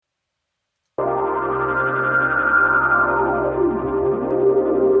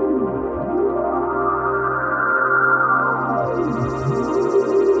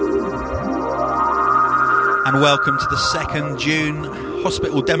and welcome to the 2nd June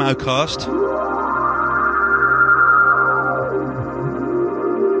Hospital Demo Cast.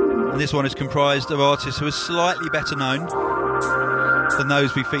 And this one is comprised of artists who are slightly better known than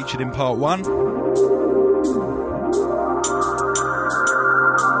those we featured in part 1.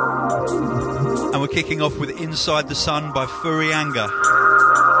 And we're kicking off with Inside the Sun by Furry Anger.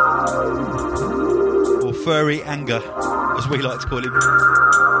 Or Furry Anger, as we like to call him.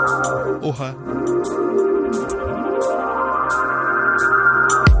 Or her.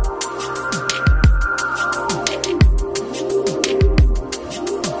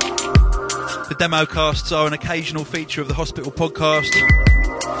 The demo casts are an occasional feature of the Hospital Podcast,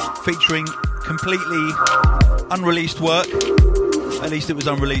 featuring completely unreleased work. At least it was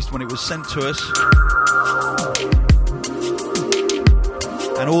unreleased when it was sent to us.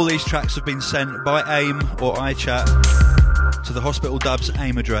 And all these tracks have been sent by AIM or iChat to the Hospital Dubs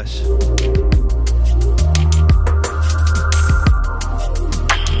AIM address.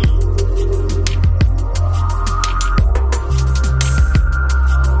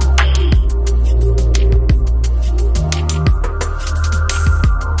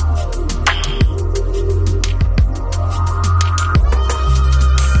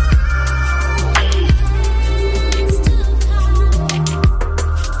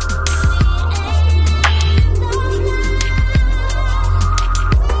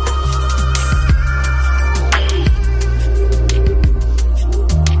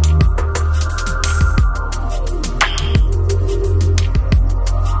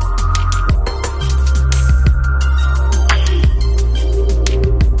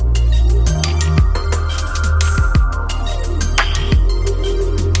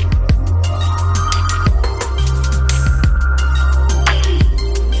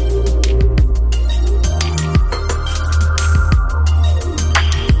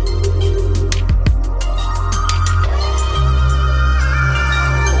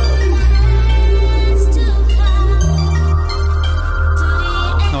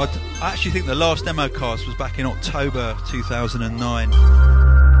 I think the last demo cast was back in October 2009,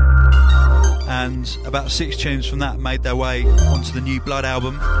 and about 6 tunes from that made their way onto the New Blood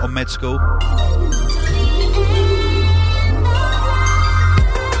album on Med School.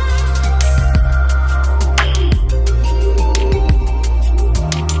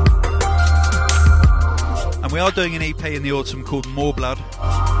 And we are doing an EP in the autumn called More Blood,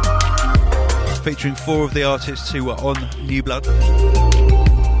 featuring 4 of the artists who were on New Blood.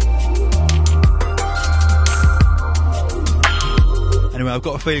 Anyway, I've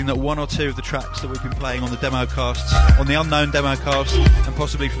got a feeling that 1 or 2 of the tracks that we've been playing on the demo casts, on the unknown demo cast, and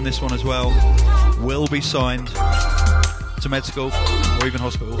possibly from this one as well, will be signed to Med School or even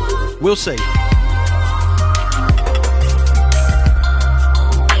Hospital. We'll see.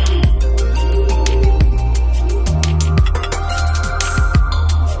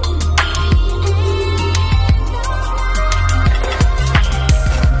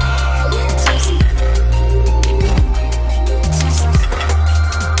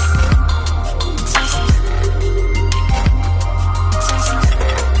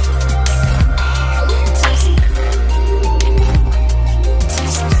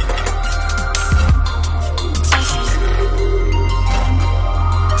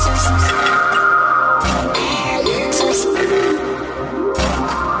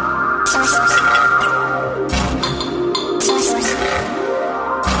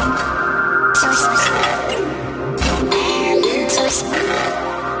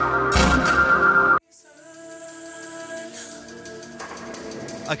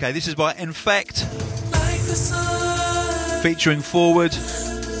 Okay, this is by Infect, featuring Forward, and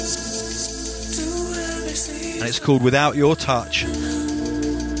it's called Without Your Touch.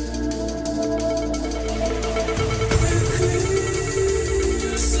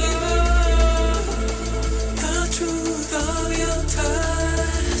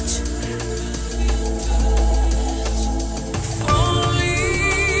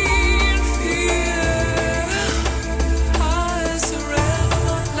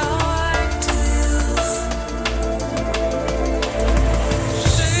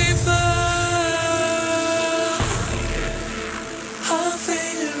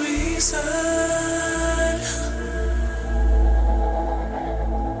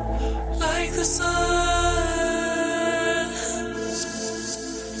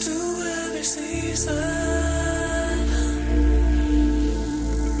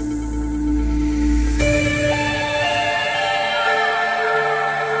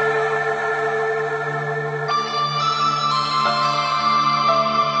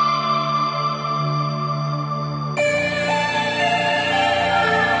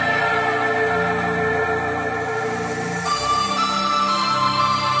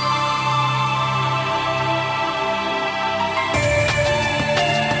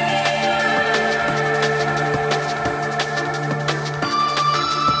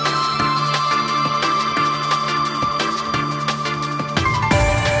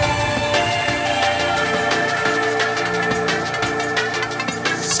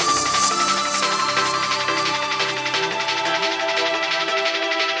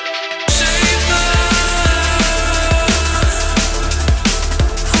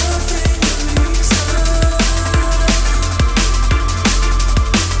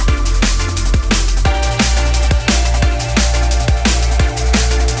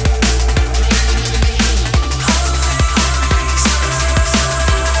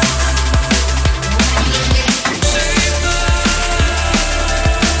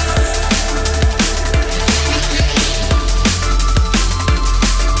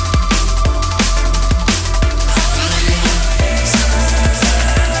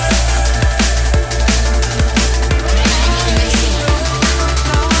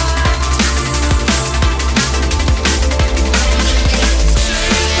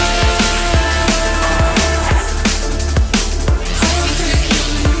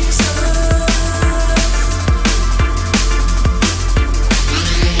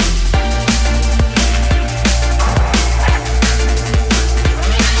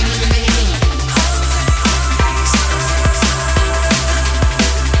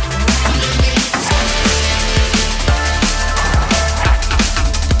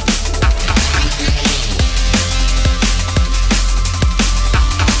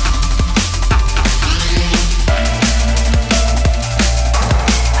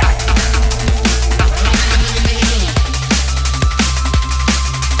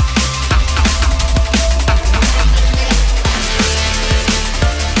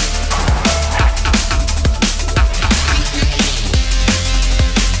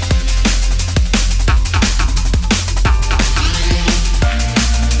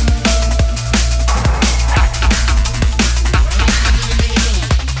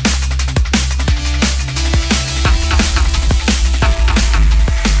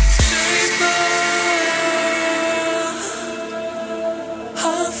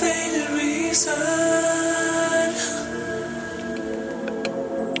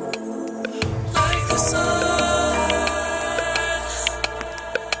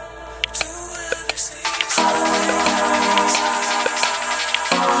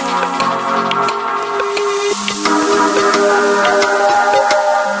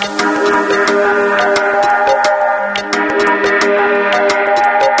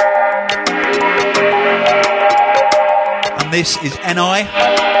 and this is NI.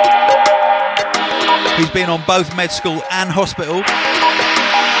 He's been on both Med School and Hospital.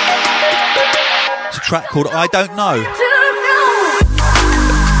 It's a track called I Don't Know.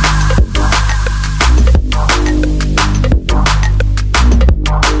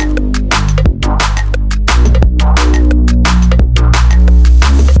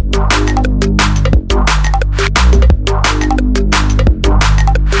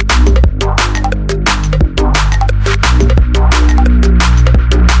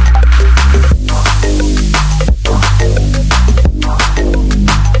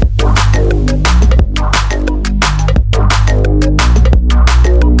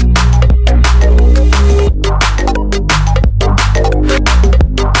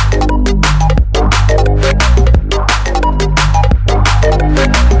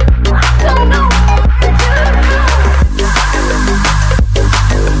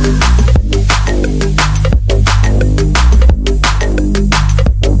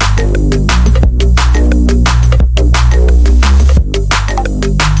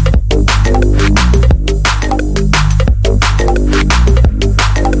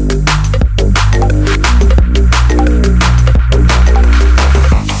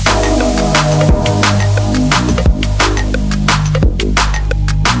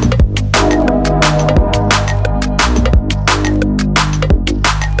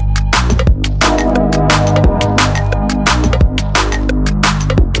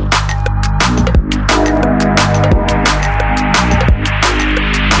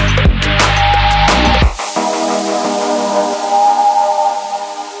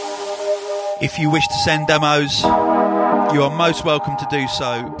 If you wish to send demos, you are most welcome to do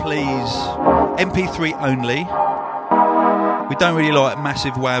so. Please, MP3 only. We don't really like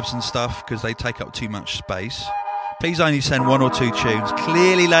massive WAVs and stuff because they take up too much space. Please only send 1 or 2 tunes.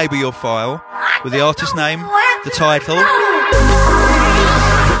 Clearly label your file with the artist name, the title,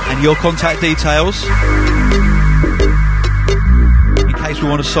 and your contact details in case we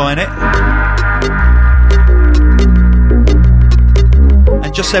want to sign it.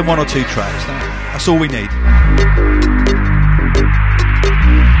 And just send 1 or 2 tracks. That's all we need.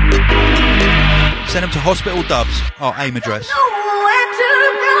 Send them to Hospital Dubs, our AIM address.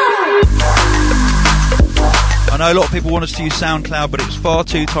 I know a lot of people want us to use SoundCloud, but it's far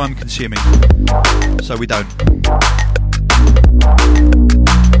too time consuming, so we don't.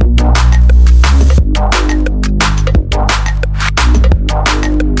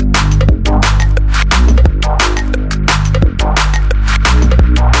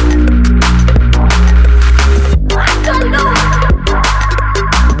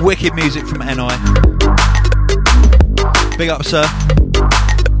 Wicked music from NI. Big up, sir.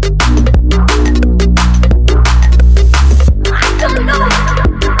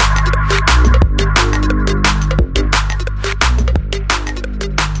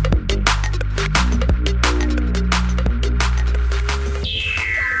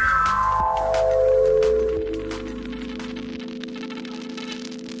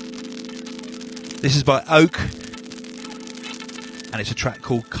 This is by Oak, and it's a track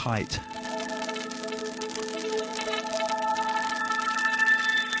called Kite.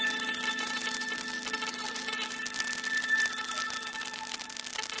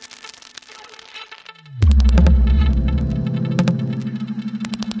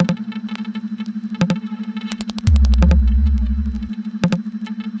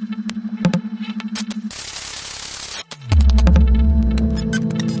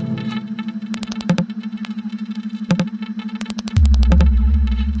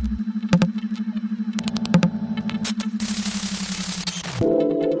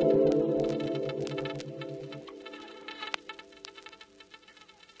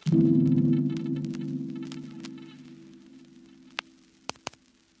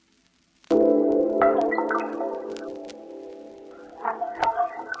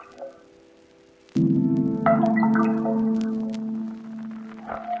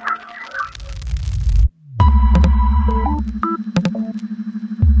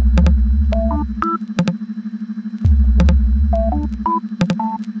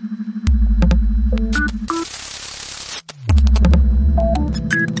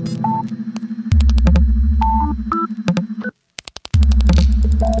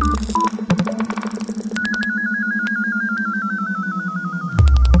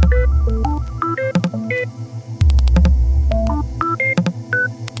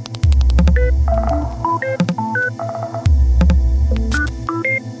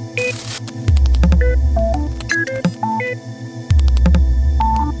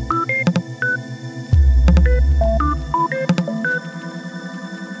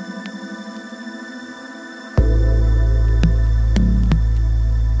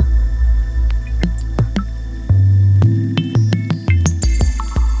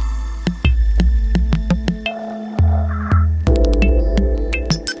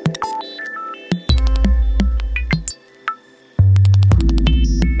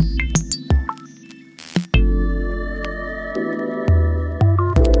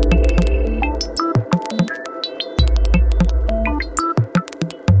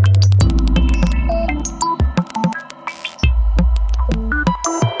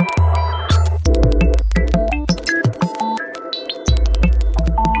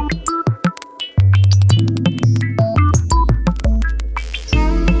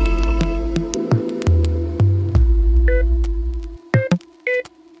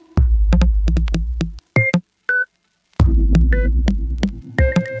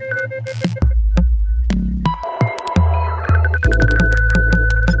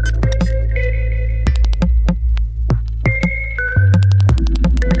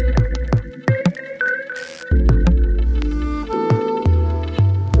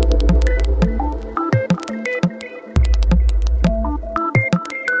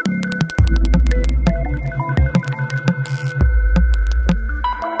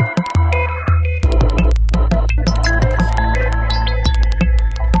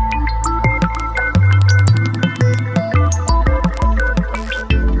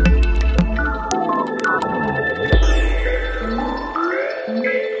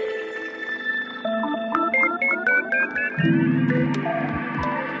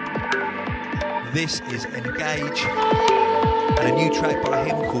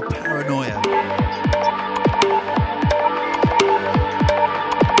 one called Paranoia.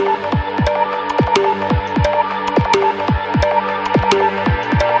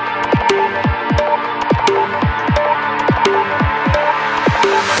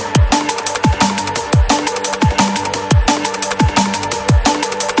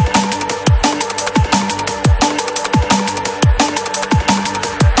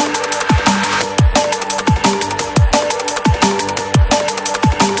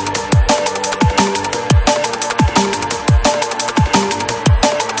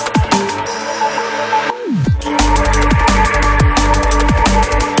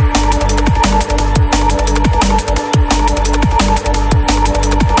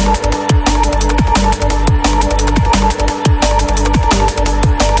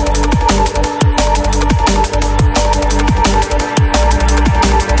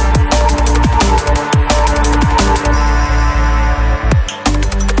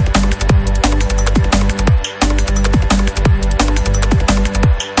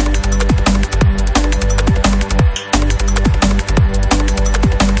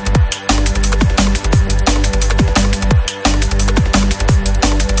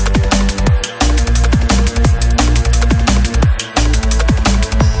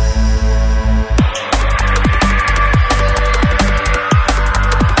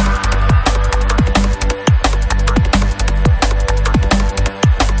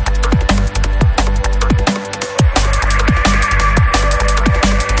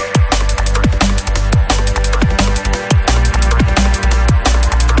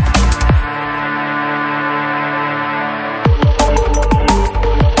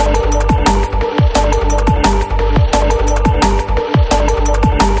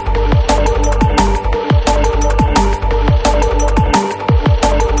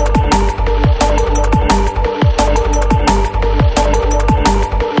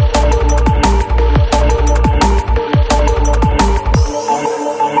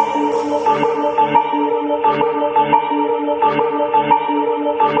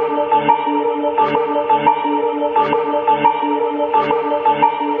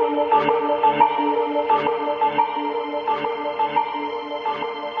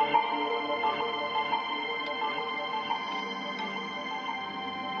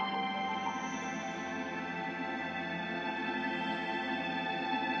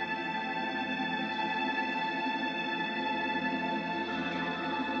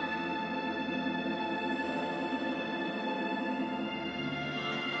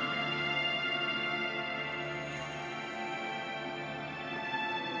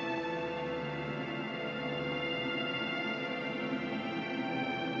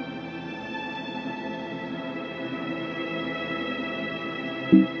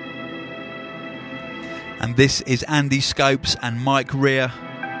 And this is Andy Scopes and Mike Rea. A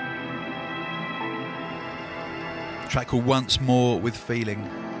track called Once More with Feeling.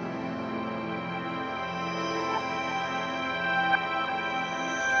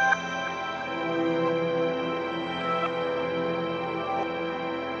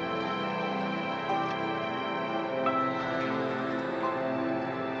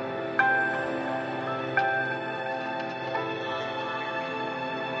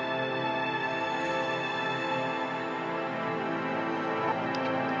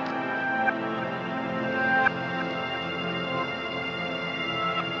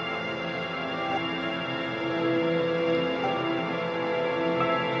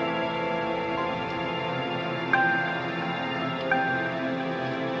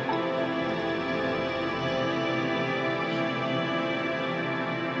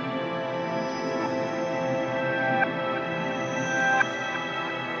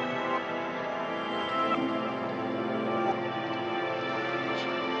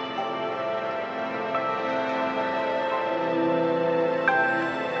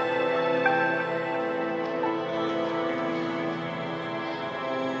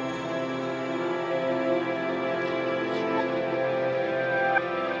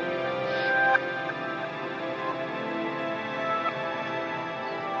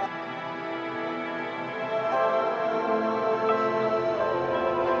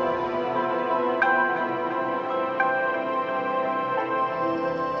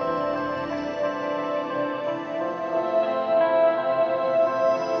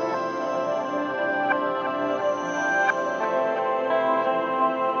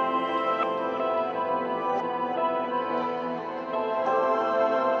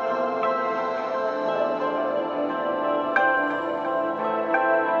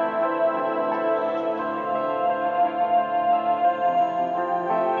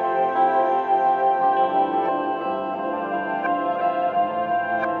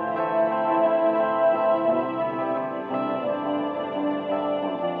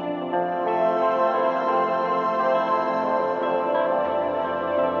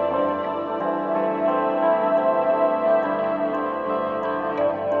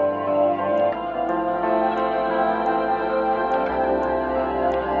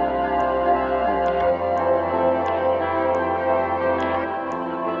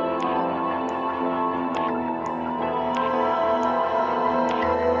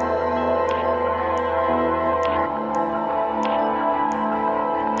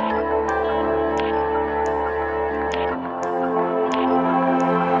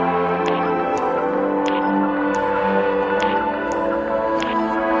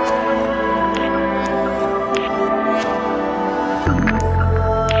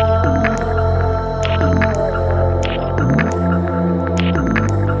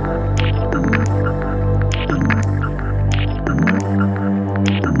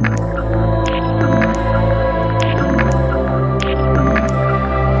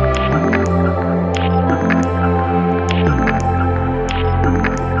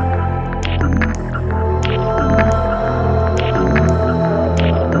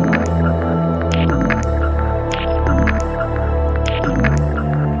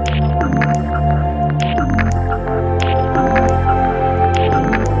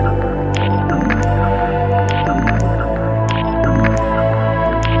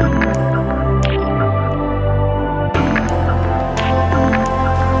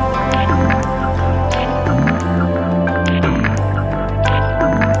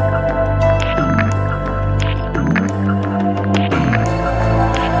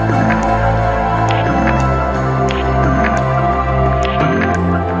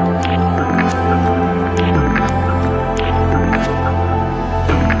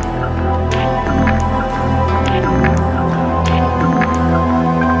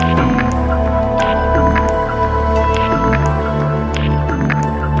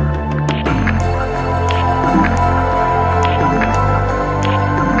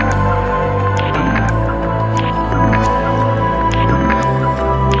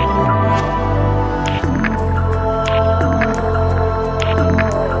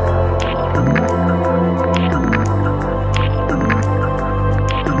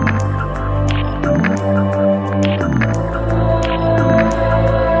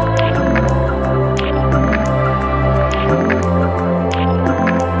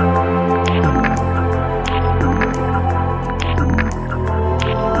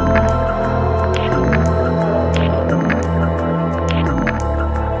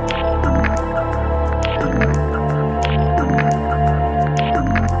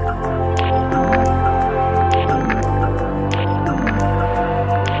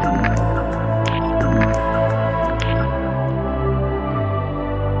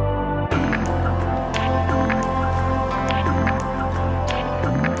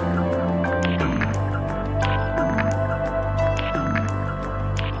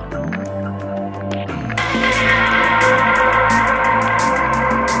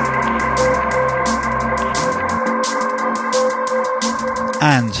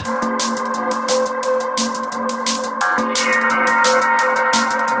 And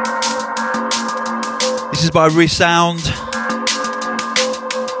this is by Resound,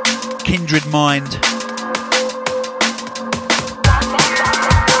 Kindred Mind.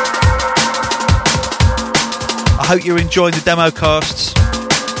 I hope you're enjoying the demo casts.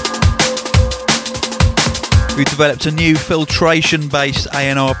 We've developed a new filtration-based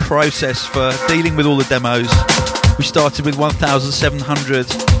A&R process for dealing with all the demos. We started with 1,700.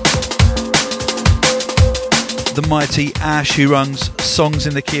 The mighty Ash, who runs Songs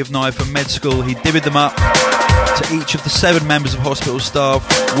in the Key of Knife and Med School, he divvied them up to each of the 7 members of hospital staff.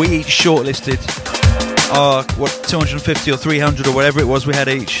 We each shortlisted our 250 or 300 or whatever it was we had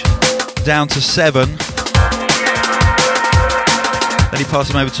each, down to 7. Then he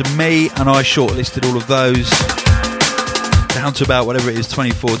passed them over to me, and I shortlisted all of those down to about whatever it is,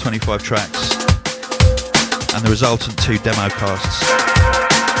 24, 25 tracks, and the resultant 2 demo casts.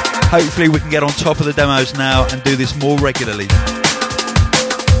 Hopefully we can get on top of the demos now and do this more regularly.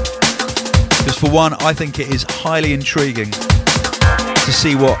 Because for one, I think it is highly intriguing to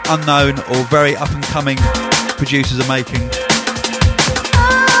see what unknown or very up-and-coming producers are making.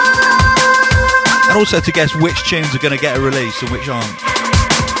 And also to guess which tunes are going to get a release and which aren't.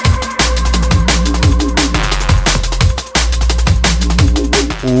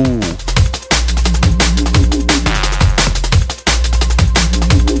 Ooh.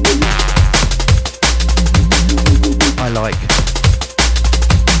 I like.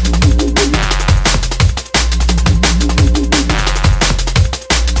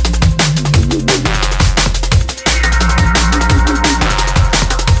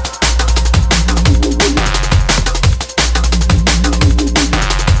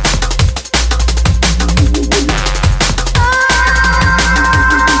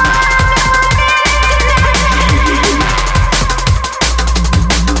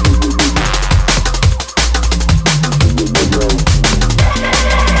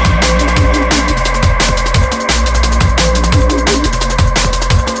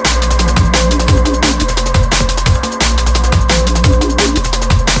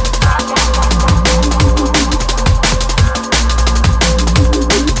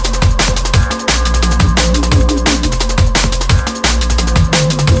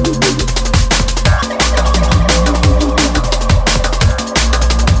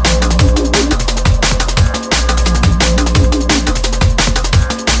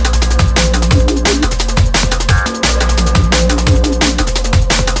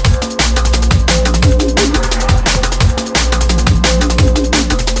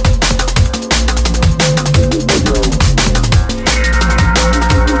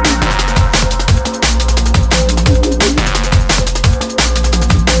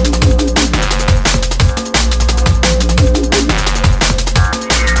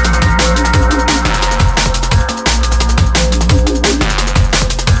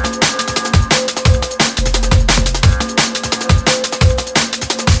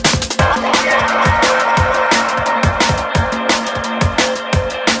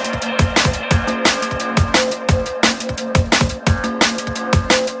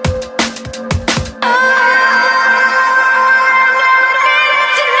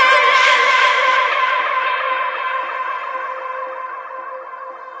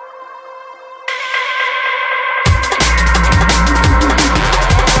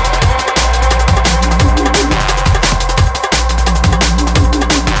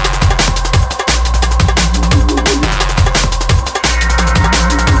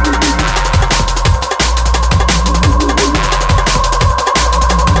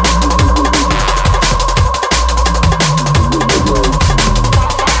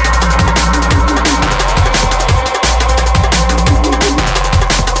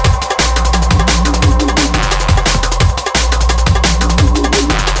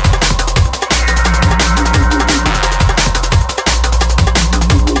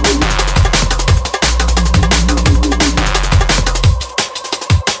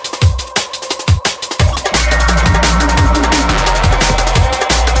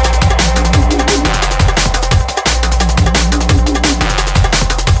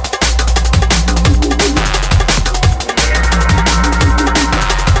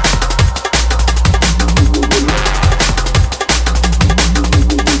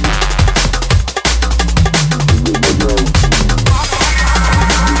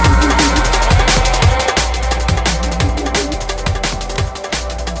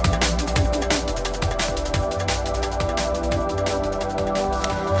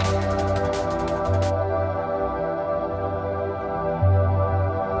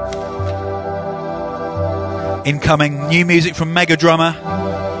 Incoming new music from Mega Drummer.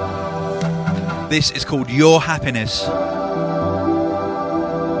 This is called Your Happiness.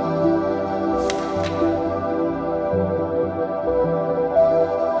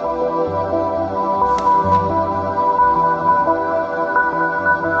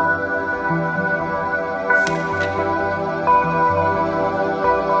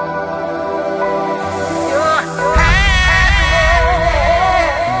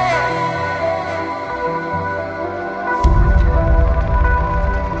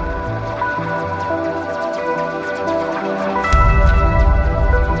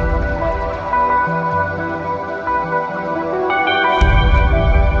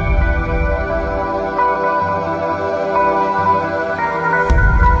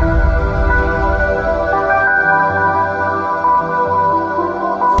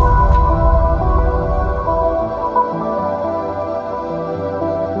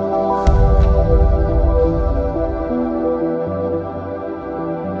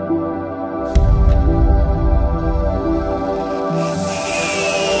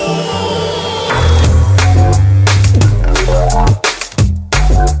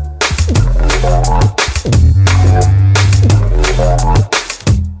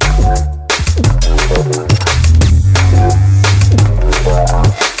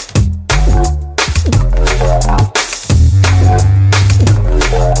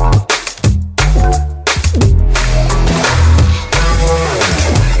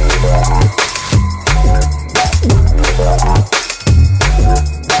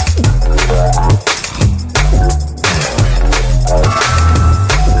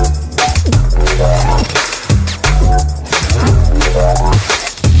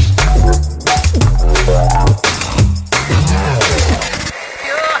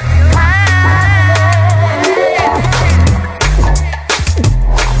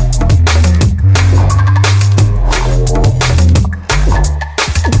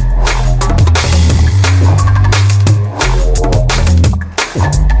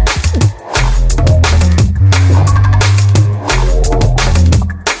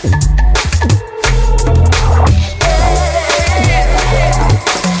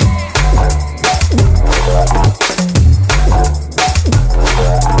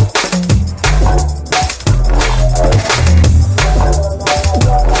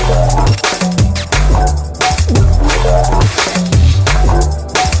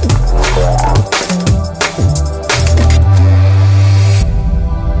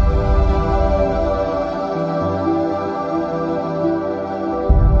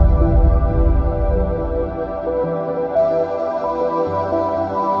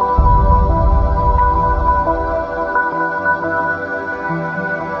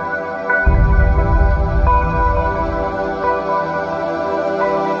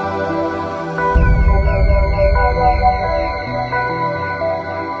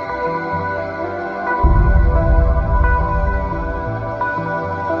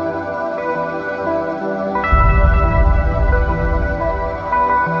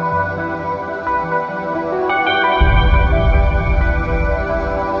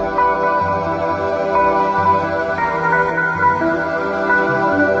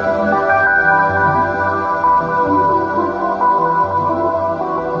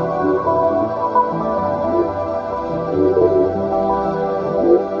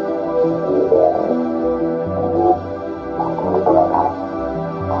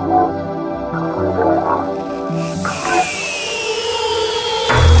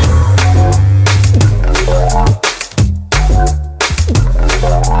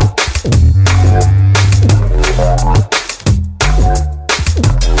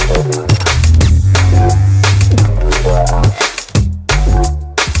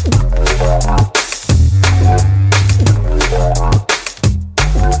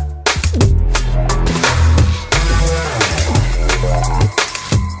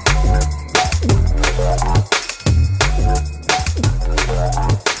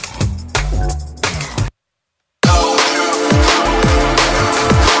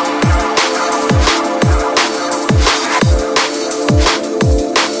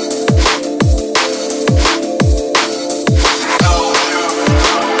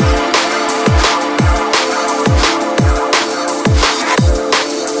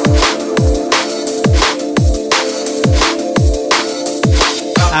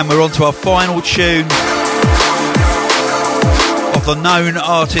 And we're on to our final tune of the Known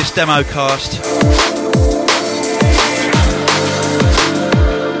Artist demo cast.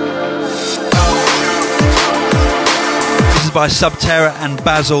 This is by Subterra and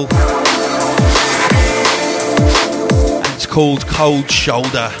Basil, and it's called Cold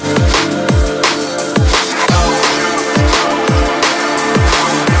Shoulder.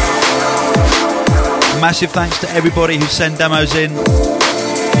 massive thanks to everybody who send demos in.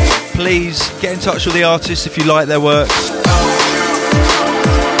 Please get in touch with the artists if you like their work.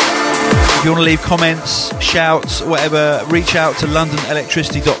 If you want to leave comments, shouts, whatever, reach out to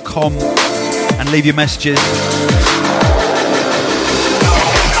londonelectricity.com and leave your messages.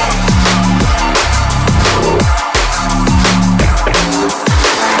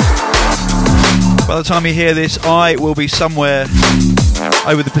 By the time you hear this, I will be somewhere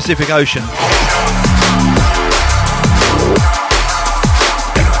over the Pacific Ocean.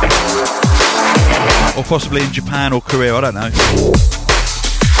 Or possibly in Japan or Korea, I don't know.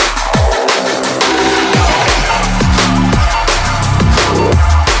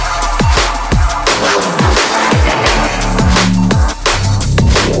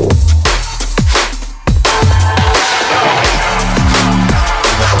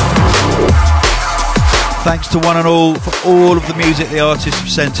 Thanks to one and all for all of the music the artists have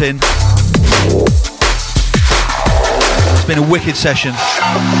sent in. It's been a wicked session.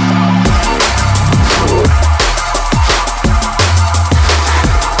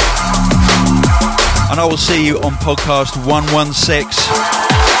 And I will see you on podcast 116,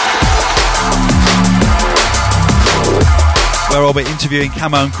 where I'll be interviewing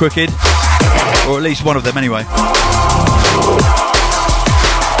Camo and Crooked, or at least one of them anyway.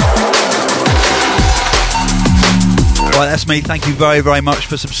 Right, that's me. Thank you very, very much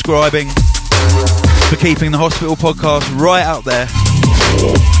for subscribing, for keeping the Hospital Podcast right out there.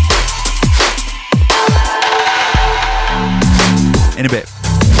 In a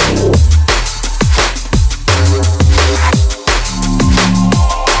bit.